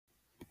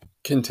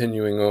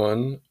Continuing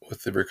on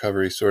with the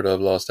recovery sort of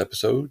lost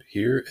episode,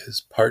 here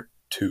is part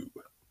 2.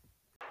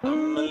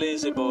 I'm a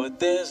lazy boy,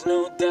 there's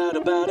no doubt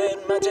about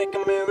it. Might take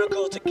a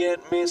miracle to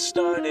get me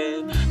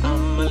started.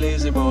 I'm a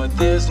lazy boy,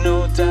 there's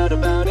no doubt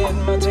about it.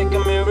 Might take a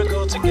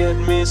miracle to get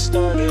me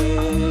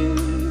started.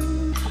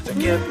 To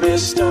get me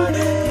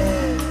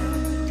started.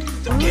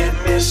 To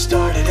get me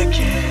started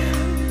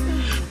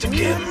again. To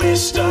get me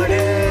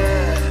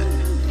started.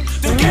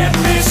 To get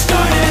me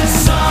started,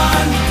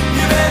 son.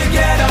 You better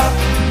get up.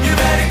 You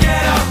better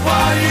get up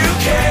while you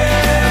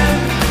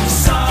can.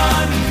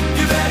 Son,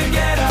 you better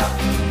get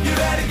up. You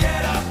better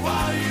get up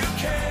while you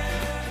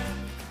can.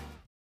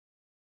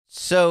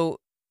 So,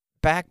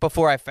 back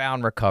before I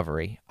found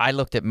recovery, I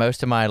looked at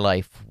most of my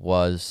life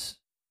was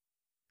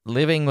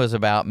living was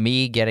about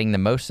me getting the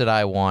most that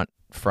I want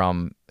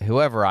from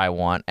whoever I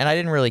want, and I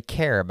didn't really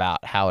care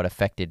about how it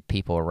affected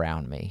people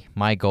around me.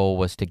 My goal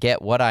was to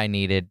get what I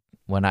needed,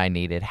 when I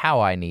needed, how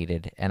I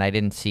needed, and I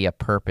didn't see a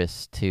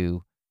purpose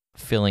to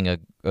feeling a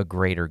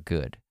greater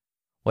good.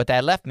 What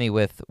that left me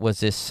with was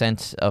this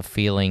sense of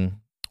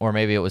feeling, or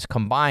maybe it was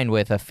combined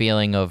with a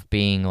feeling of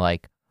being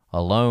like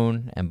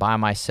alone and by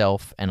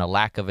myself and a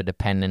lack of a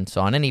dependence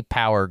on any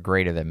power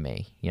greater than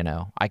me. You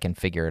know, I can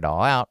figure it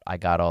all out. I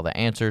got all the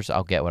answers.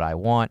 I'll get what I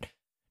want.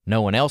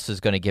 No one else is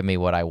going to give me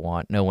what I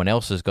want. No one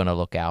else is going to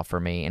look out for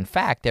me. In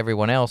fact,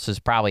 everyone else is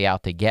probably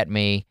out to get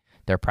me.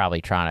 They're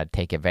probably trying to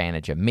take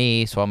advantage of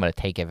me, so I'm going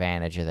to take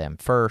advantage of them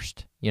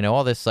first. You know,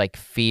 all this like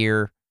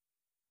fear,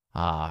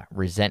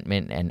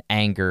 resentment, and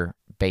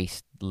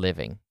anger-based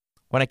living.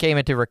 When I came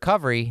into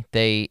recovery,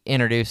 they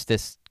introduced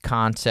this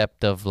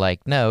concept of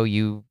like, no,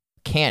 you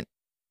can't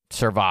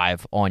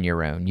survive on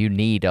your own. You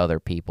need other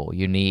people.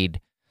 You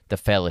need the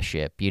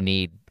fellowship. You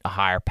need a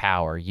higher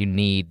power. You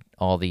need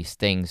all these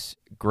things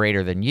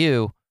greater than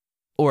you,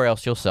 or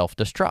else you'll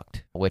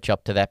self-destruct, which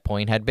up to that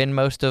point had been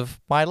most of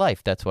my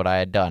life. That's what I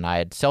had done. I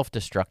had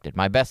self-destructed.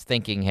 My best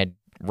thinking had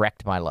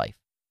wrecked my life.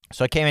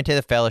 So I came into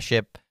the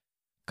fellowship,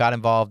 got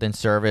involved in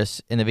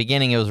service. In the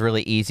beginning, it was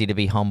really easy to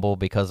be humble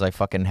because I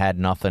fucking had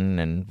nothing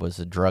and was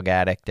a drug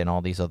addict and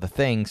all these other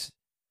things.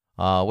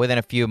 Within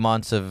a few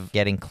months of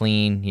getting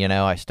clean, you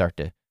know, I start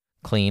to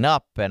clean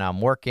up and I'm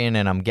working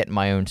and I'm getting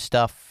my own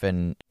stuff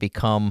and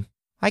become,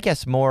 I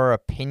guess, more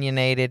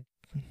opinionated,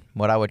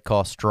 what I would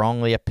call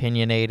strongly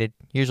opinionated.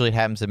 Usually it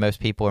happens to most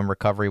people in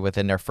recovery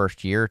within their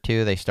first year or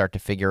two. They start to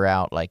figure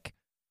out like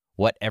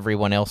what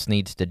everyone else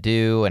needs to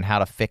do and how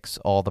to fix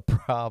all the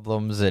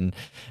problems, and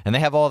they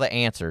have all the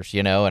answers,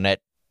 you know, and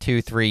at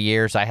 2-3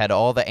 years I had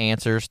all the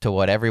answers to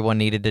what everyone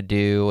needed to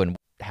do and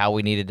how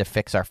we needed to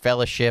fix our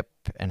fellowship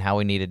and how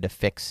we needed to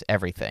fix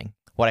everything.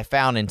 What I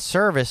found in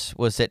service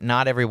was that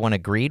not everyone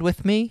agreed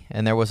with me,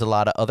 and there was a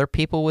lot of other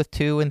people with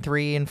 2 and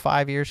 3 and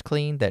 5 years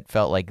clean that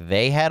felt like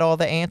they had all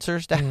the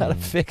answers to how to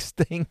fix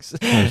things.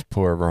 Those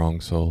poor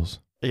wrong souls.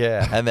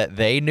 Yeah, and that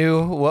they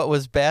knew what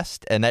was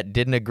best, and that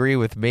didn't agree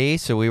with me,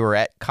 so we were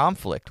at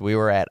conflict. We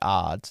were at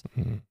odds.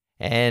 Mm-hmm.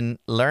 And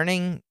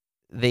learning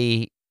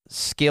the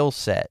skill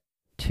set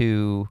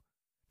to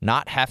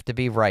not have to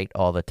be right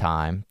all the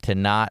time, to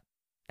not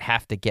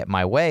have to get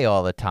my way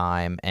all the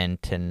time,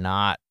 and to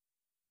not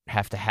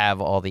have to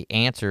have all the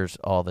answers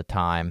all the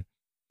time,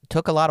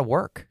 took a lot of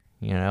work.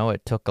 You know,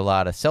 it took a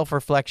lot of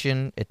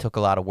self-reflection. It took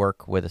a lot of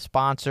work with a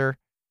sponsor.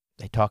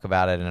 They talk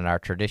about it in our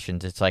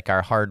traditions. It's like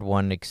our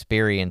hard-won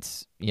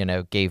experience, you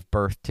know, gave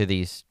birth to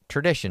these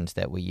traditions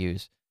that we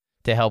use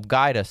to help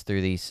guide us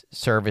through these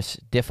service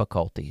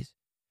difficulties.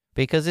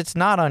 Because it's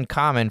not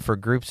uncommon for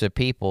groups of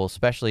people,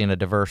 especially in a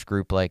diverse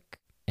group like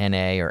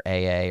NA or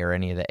AA or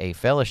any of the A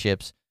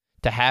fellowships,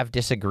 to have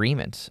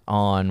disagreements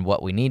on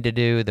what we need to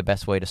do, the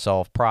best way to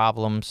solve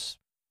problems,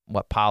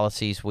 what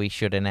policies we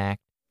should enact.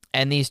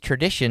 And these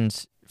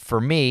traditions, for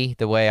me,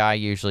 the way I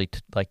usually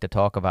like to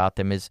talk about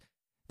them is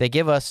they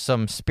give us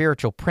some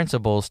spiritual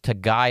principles to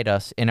guide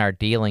us in our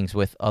dealings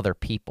with other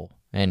people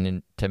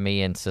and to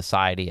me in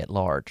society at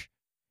large.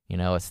 You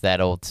know, it's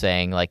that old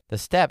saying, like, the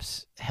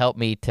steps help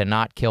me to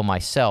not kill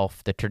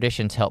myself. The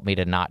traditions help me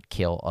to not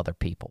kill other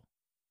people.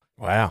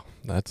 Wow,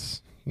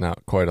 that's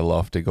not quite a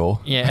lofty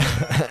goal.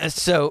 Yeah.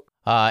 So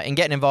in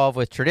getting involved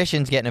with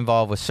traditions, getting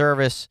involved with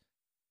service,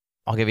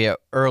 I'll give you an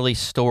early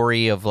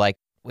story of like,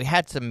 we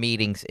had some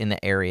meetings in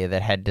the area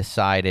that had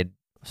decided,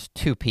 it was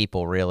 2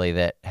 people really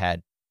that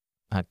had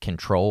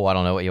control, I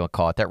don't know what you want to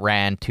call it, that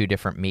ran 2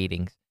 different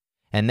meetings.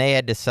 And they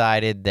had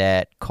decided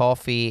that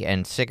coffee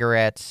and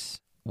cigarettes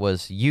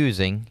was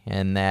using,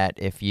 and that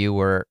if you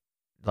were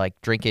like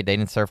drinking, they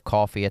didn't serve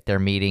coffee at their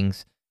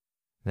meetings.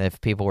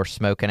 If people were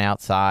smoking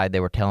outside, they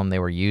were telling them they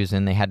were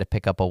using. They had to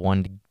pick up a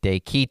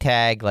 1-day key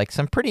tag, like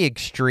some pretty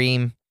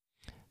extreme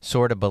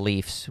sort of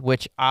beliefs,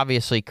 which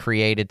obviously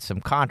created some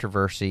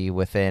controversy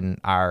within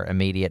our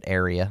immediate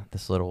area,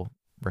 this little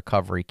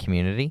recovery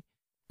community.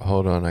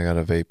 Hold on, I got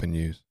to vape and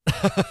use.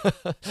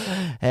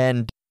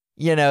 And,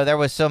 you know, there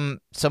was some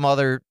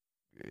other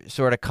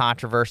sort of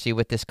controversy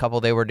with this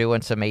couple. They were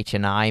doing some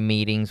H&I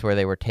meetings where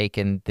they were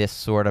taking this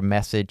sort of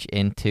message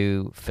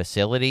into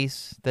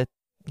facilities that,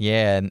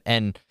 yeah,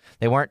 and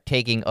They weren't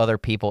taking other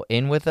people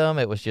in with them.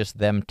 It was just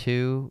them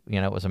two.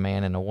 It was a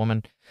man and a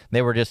woman.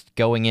 They were just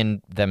going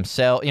in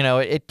themselves.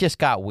 It just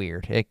got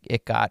weird.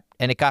 It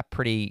got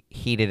pretty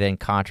heated and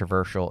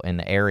controversial in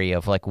the area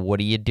of like, what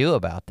do you do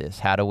about this?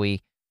 How do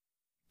we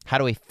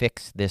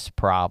fix this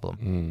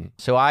problem?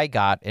 So I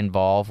got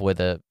involved with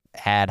a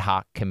ad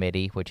hoc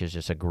committee, which is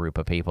just a group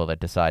of people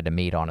that decide to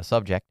meet on a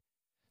subject.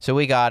 So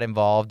we got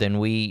involved and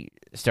we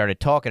started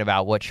talking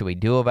about what should we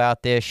do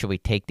about this? Should we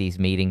take these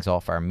meetings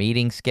off our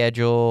meeting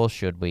schedule?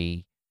 Should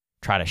we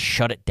try to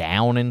shut it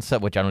down and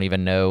stuff, which I don't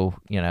even know,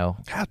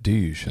 How do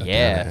you shut down?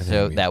 Yeah,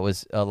 so that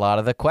was a lot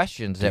of the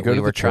questions that we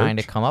were trying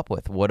to come up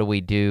with. What do we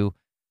do?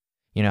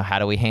 How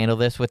do we handle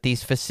this with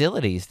these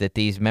facilities that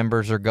these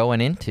members are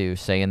going into,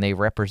 saying they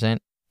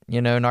represent,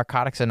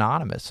 Narcotics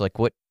Anonymous? Like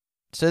what?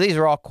 So these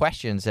are all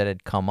questions that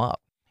had come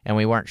up, and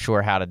we weren't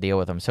sure how to deal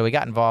with them. So we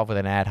got involved with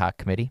an ad hoc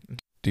committee.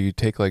 Do you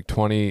take like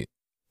 20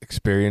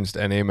 experienced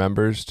NA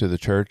members to the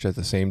church at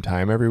the same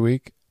time every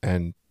week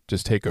and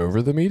just take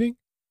over the meeting?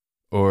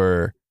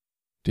 Or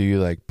do you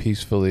like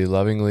peacefully,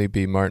 lovingly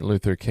be Martin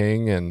Luther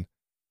King and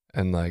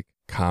like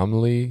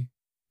calmly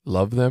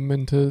love them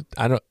into,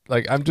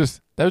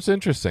 that's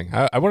interesting.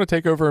 I want to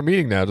take over a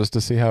meeting now just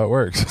to see how it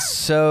works.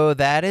 So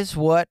that is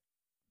what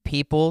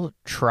people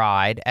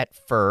tried at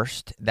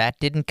first. That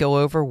didn't go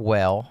over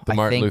well. The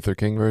Martin Luther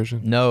King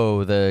version?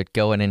 No, the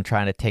going and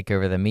trying to take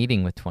over the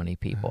meeting with 20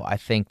 people. I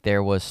think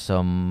there was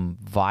some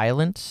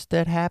violence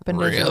that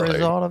happened as a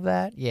result of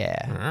that.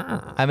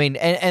 Yeah. I mean,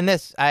 and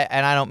this,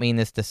 I don't mean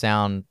this to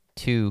sound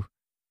too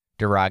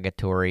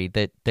derogatory.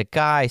 The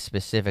guy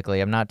specifically,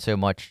 I'm not so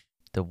much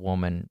the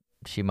woman.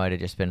 She might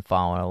have just been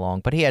following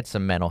along, but he had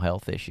some mental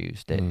health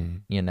issues that,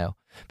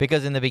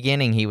 because in the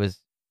beginning he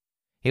was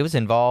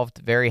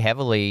involved very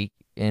heavily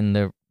in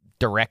the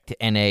direct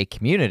NA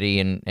community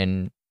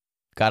and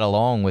got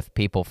along with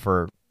people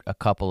for a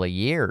couple of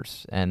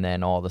years, and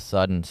then all of a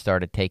sudden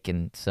started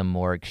taking some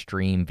more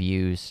extreme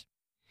views.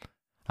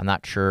 I'm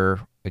not sure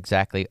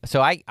exactly.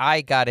 So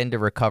I got into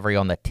recovery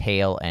on the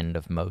tail end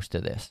of most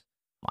of this.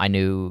 I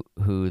knew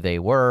who they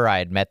were. I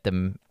had met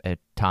them at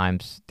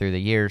times through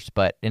the years,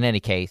 but in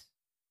any case,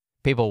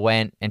 people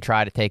went and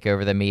tried to take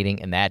over the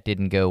meeting, and that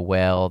didn't go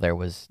well. There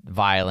was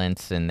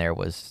violence, and there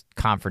was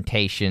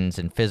confrontations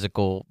and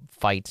physical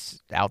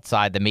fights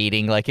outside the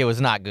meeting. Like, it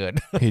was not good.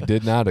 He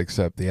did not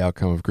accept the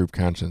outcome of group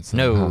conscience.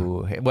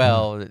 No.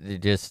 Well,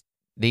 just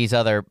these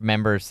other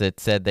members that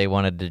said they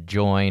wanted to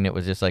join, it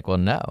was just like, well,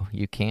 no,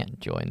 you can't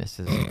join.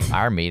 This is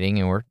our meeting,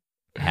 and we're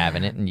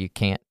having it, and you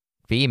can't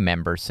be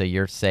members, so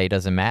your say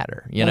doesn't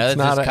matter. It's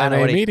not an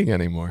NA meeting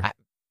anymore.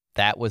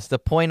 That was the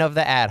point of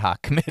the ad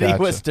hoc committee,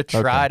 was to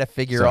try to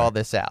figure all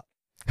this out.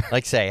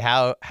 Like, say,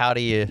 how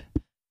do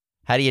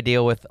you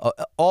deal with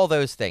all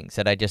those things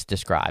that I just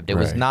described? It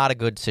was not a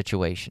good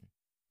situation.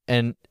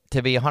 And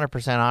to be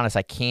 100% honest,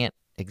 I can't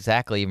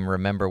exactly even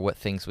remember what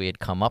things we had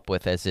come up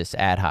with as this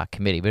ad hoc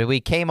committee. But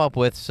we came up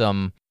with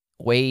some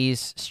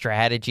ways,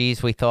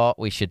 strategies we thought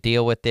we should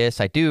deal with this.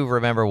 I do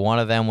remember one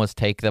of them was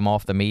take them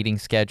off the meeting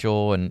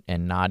schedule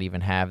and not even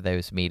have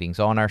those meetings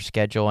on our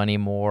schedule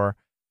anymore.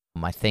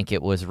 I think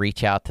it was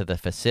reach out to the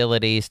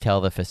facilities, tell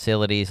the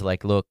facilities,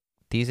 like, look,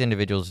 these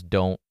individuals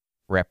don't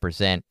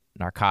represent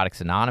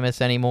Narcotics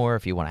Anonymous anymore.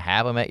 If you want to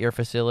have them at your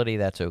facility,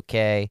 that's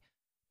okay,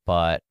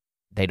 but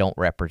they don't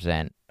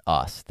represent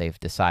us. They've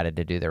decided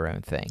to do their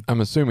own thing.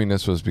 I'm assuming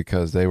this was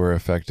because they were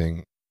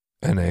affecting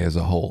NA as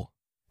a whole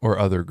or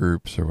other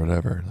groups or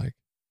whatever. Like,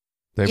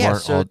 they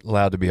weren't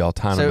allowed to be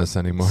autonomous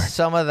anymore.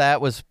 Some of that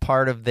was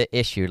part of the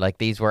issue. Like,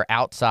 these were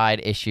outside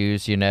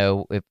issues,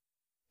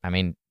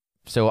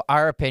 So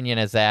our opinion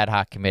as the ad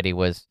hoc committee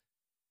was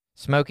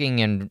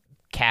smoking and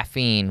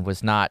caffeine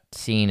was not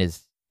seen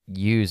as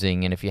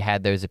using, and if you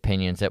had those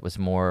opinions, that was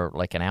more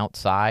like an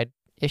outside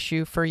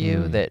issue for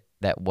you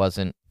that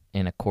wasn't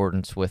in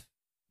accordance with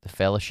the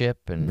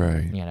fellowship and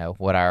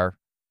what our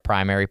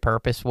primary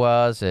purpose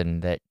was,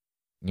 and that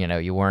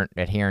you weren't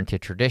adhering to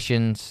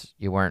traditions,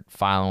 you weren't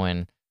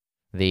following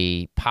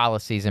the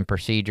policies and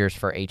procedures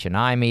for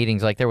H&I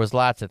meetings. Like, there was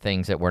lots of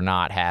things that were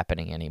not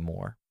happening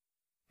anymore.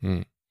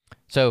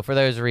 So for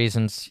those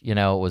reasons, it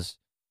was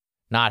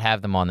not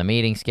have them on the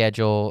meeting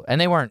schedule.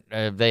 And they weren't,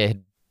 they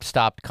had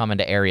stopped coming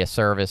to area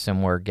service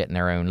and were getting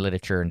their own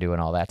literature and doing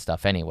all that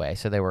stuff anyway.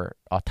 So they were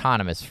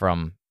autonomous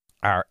from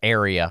our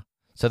area.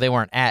 So they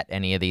weren't at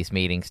any of these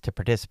meetings to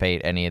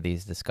participate in any of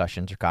these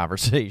discussions or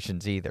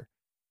conversations either.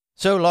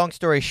 So long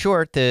story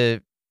short,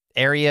 the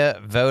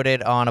area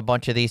voted on a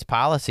bunch of these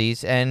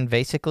policies and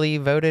basically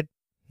voted,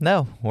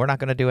 no, we're not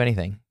going to do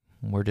anything.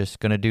 We're just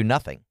going to do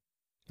nothing.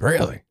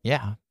 Really?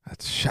 Yeah.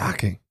 That's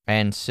shocking.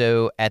 And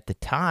so at the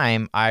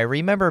time, I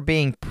remember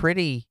being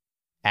pretty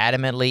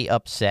adamantly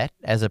upset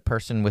as a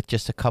person with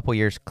just a couple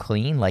years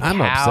clean. Like,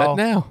 I'm upset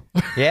now.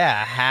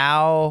 Yeah.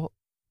 How,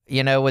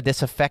 would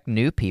this affect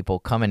new people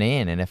coming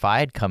in? And if I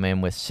had come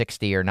in with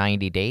 60 or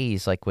 90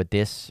 days, like, would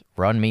this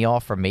run me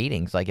off from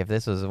meetings? Like, if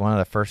this was one of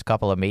the first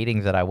couple of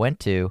meetings that I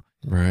went to,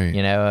 right?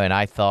 And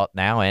I thought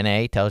now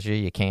NA tells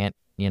you can't,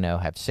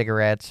 have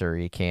cigarettes or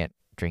you can't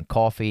drink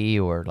coffee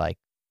or, like,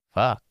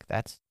 fuck,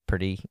 that's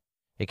pretty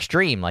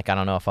extreme. Like, I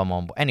don't know if I'm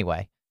on.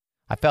 Anyway,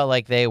 I felt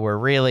like they were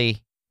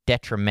really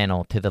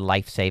detrimental to the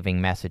life-saving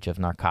message of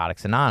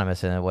Narcotics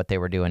Anonymous, and what they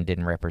were doing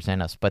didn't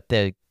represent us. But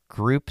the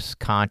group's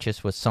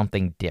conscience was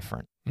something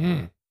different.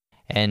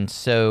 And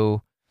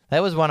so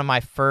that was one of my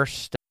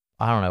first,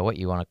 I don't know what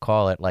you want to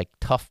call it, like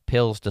tough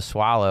pills to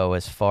swallow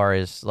as far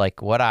as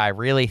like what I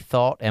really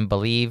thought and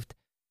believed.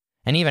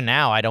 And even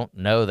now, I don't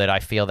know that I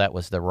feel that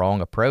was the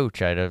wrong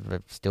approach. I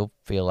still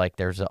feel like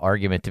there's an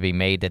argument to be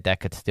made that that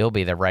could still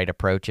be the right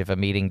approach if a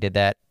meeting did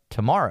that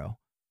tomorrow.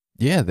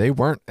 Yeah, they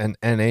weren't an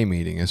NA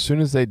meeting. As soon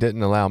as they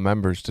didn't allow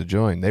members to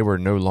join, they were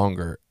no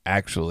longer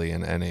actually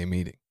an NA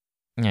meeting.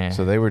 Yeah.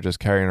 So they were just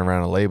carrying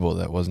around a label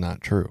that was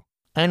not true.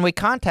 And we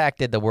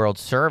contacted the World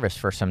Service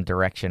for some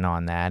direction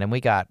on that, and we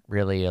got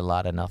really a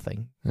lot of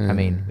nothing. I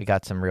mean, we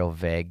got some real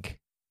vague,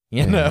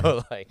 you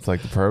know, like it's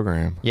like the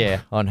program.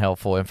 Yeah,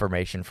 unhelpful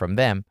information from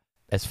them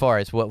as far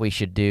as what we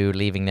should do,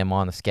 leaving them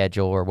on the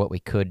schedule, or what we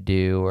could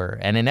do.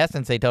 And in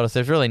essence, they told us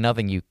there's really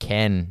nothing you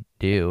can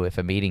do if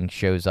a meeting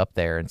shows up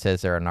there and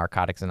says they're a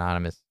Narcotics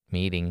Anonymous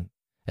meeting.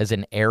 As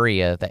an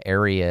area, the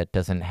area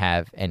doesn't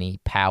have any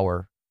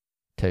power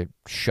to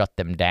shut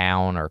them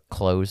down or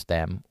close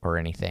them or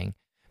anything,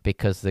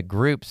 because the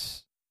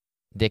groups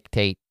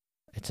dictate.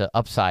 It's an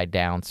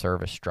upside-down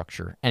service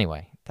structure.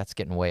 Anyway, that's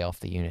getting way off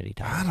the unity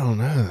topic. I don't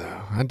know,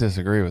 though. I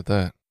disagree with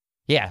that.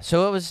 Yeah,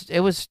 so it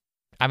was,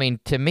 I mean,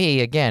 to me,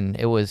 again,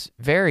 it was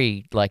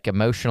very, like,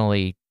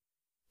 emotionally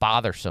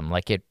bothersome.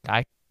 Like,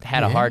 I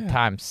had a hard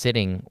time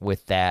sitting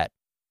with that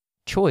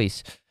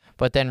choice,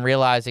 but then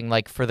realizing,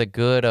 like, for the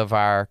good of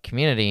our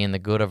community and the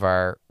good of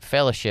our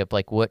fellowship,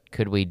 like, what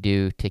could we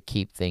do to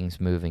keep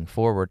things moving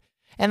forward?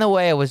 And the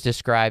way it was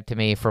described to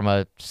me from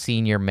a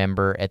senior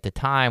member at the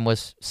time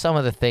was some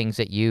of the things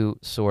that you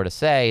sort of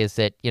say is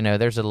that, you know,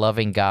 there's a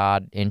loving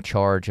God in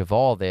charge of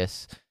all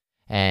this.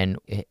 And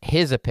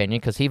his opinion,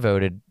 because he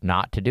voted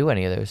not to do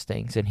any of those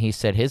things, and he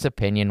said his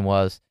opinion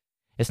was,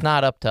 it's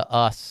not up to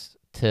us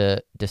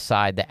to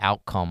decide the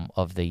outcome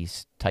of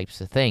these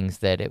types of things,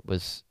 that it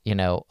was, you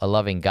know, a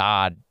loving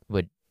God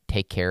would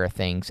take care of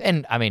things.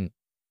 And, I mean,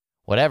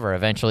 whatever,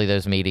 eventually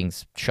those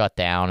meetings shut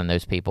down and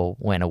those people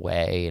went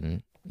away,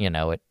 and, you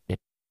know,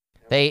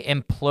 they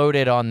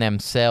imploded on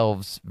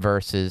themselves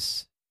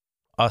versus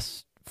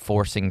us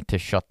forcing to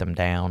shut them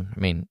down. I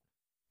mean,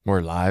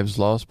 more lives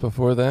lost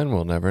before then?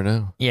 We'll never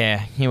know.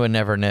 Yeah, you would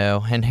never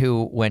know. And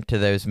who went to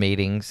those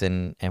meetings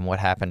and what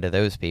happened to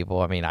those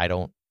people? I mean, I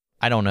don't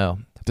know.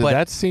 Did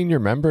that senior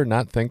member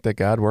not think that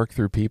God worked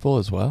through people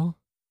as well?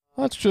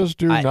 Let's just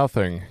do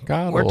nothing.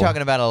 We're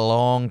talking about a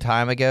long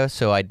time ago,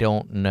 so I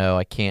don't know.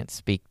 I can't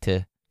speak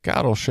to...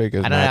 God will shake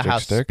his magic stick. I don't know how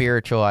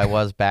spiritual I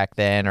was back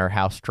then, or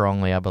how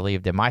strongly I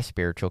believed in my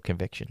spiritual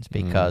convictions,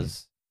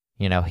 because,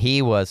 you know,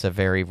 he was a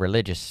very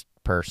religious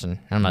person.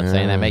 I'm not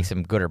saying that makes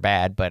him good or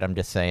bad, but I'm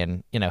just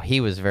saying, you know, he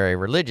was a very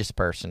religious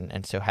person,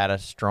 and so had a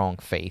strong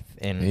faith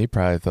in He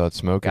probably thought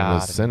smoking God.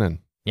 Was sinning.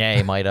 Yeah,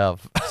 he might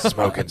have.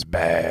 Smoking's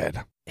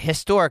bad.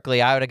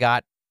 Historically, I would have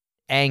got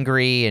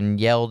angry and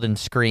yelled and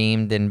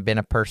screamed and been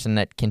a person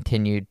that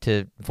continued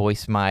to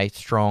voice my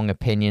strong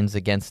opinions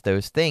against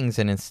those things.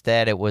 And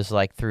instead, it was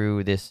like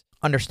through this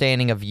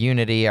understanding of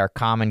unity, our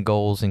common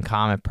goals and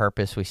common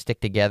purpose, we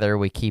stick together,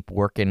 we keep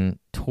working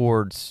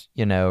towards,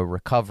 you know,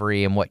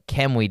 recovery, and what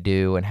can we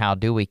do and how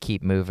do we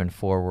keep moving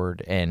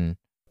forward. And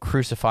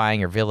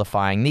crucifying or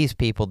vilifying these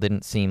people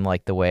didn't seem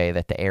like the way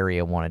that the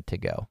area wanted to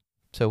go.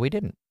 So we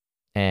didn't.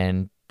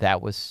 And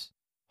that was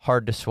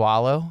hard to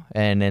swallow.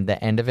 And at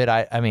the end of it,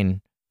 I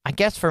mean, I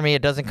guess for me,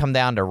 it doesn't come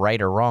down to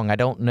right or wrong. I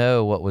don't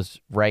know what was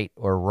right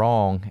or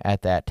wrong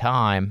at that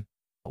time.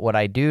 What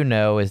I do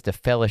know is the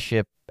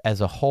fellowship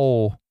as a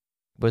whole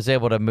was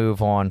able to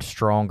move on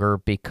stronger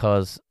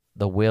because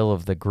the will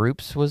of the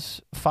groups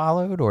was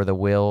followed, or the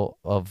will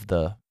of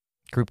the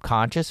group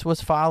conscious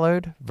was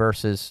followed,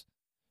 versus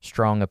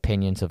strong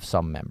opinions of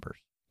some members.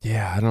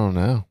 Yeah, I don't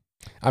know.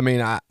 I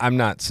mean, I'm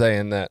not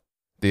saying that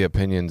the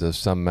opinions of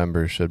some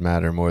members should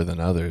matter more than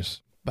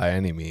others by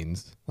any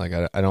means. Like,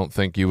 I don't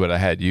think you would have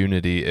had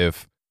unity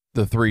if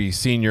the 3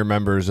 senior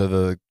members of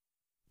the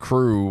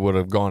crew would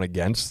have gone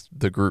against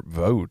the group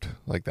vote.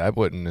 Like, that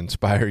wouldn't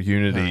inspire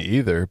unity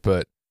either.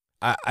 But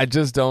I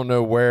just don't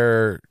know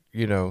where,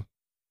 you know,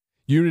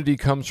 unity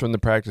comes from the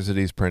practice of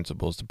these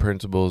principles. The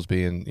principles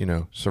being, you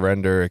know,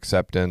 surrender,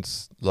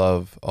 acceptance,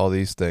 love, all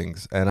these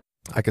things. And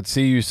I could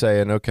see you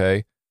saying,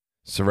 okay,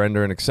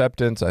 surrender and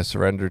acceptance. I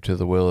surrender to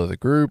the will of the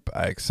group.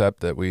 I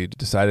accept that we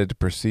decided to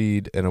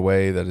proceed in a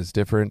way that is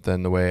different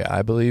than the way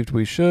I believed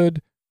we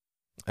should.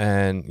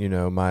 And, you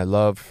know, my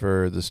love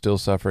for the still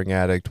suffering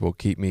addict will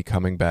keep me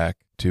coming back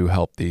to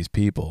help these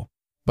people.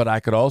 But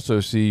I could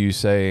also see you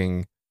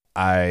saying,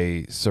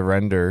 I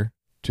surrender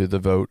to the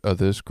vote of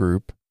this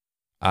group.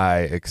 I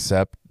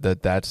accept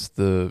that that's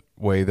the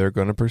way they're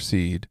going to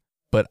proceed.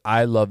 But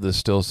I love the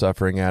still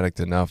suffering addict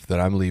enough that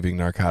I'm leaving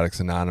Narcotics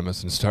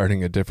Anonymous and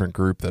starting a different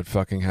group that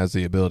fucking has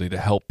the ability to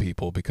help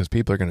people, because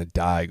people are going to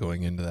die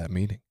going into that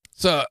meeting.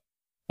 So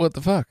what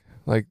the fuck?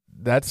 Like,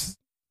 that's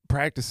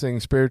practicing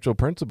spiritual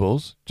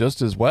principles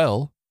just as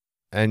well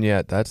And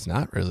yet that's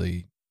not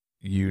really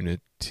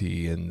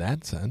unity in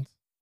that sense.